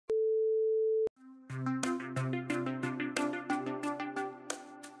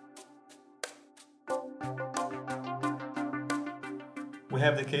We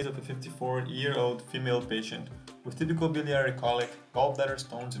have the case of a 54-year-old female patient with typical biliary colic, gallbladder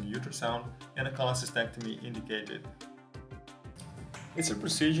stones in ultrasound, and a cholecystectomy indicated. It's a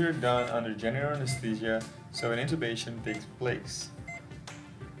procedure done under general anesthesia, so an intubation takes place.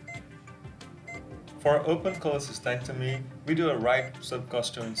 For open cholecystectomy, we do a right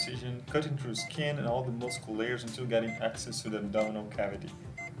subcostal incision, cutting through skin and all the muscle layers until getting access to the abdominal cavity.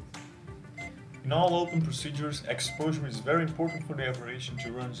 In all open procedures, exposure is very important for the operation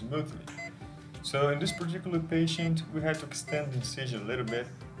to run smoothly. So in this particular patient, we had to extend the incision a little bit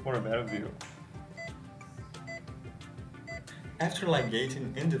for a better view. After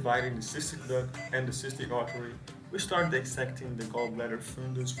ligating and dividing the cystic duct and the cystic artery, we start dissecting the gallbladder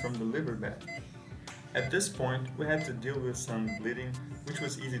fundus from the liver bed. At this point, we had to deal with some bleeding, which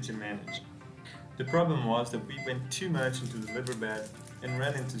was easy to manage. The problem was that we went too much into the liver bed and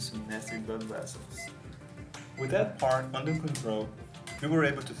ran into some nasty blood vessels. With that part under control, we were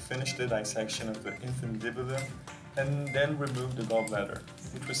able to finish the dissection of the infundibulum and then remove the gallbladder,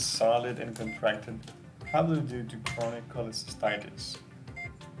 which was solid and contracted, probably due to chronic cholecystitis.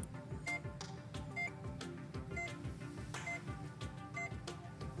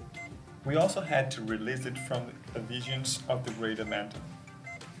 We also had to release it from the adhesions of the great omentum.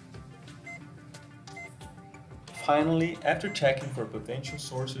 Finally, after checking for potential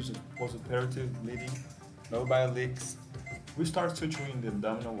sources of postoperative bleeding, no bile leaks, we start suturing the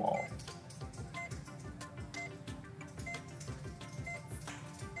abdominal wall.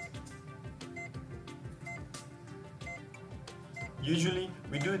 Usually,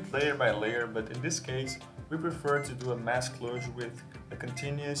 we do it layer by layer, but in this case, we prefer to do a mass closure with a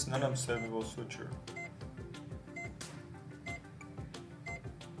continuous, non-observable suture.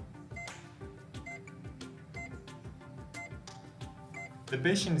 The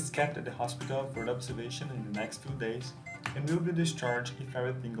patient is kept at the hospital for observation in the next 2 days and will be discharged if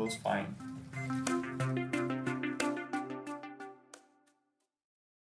everything goes fine.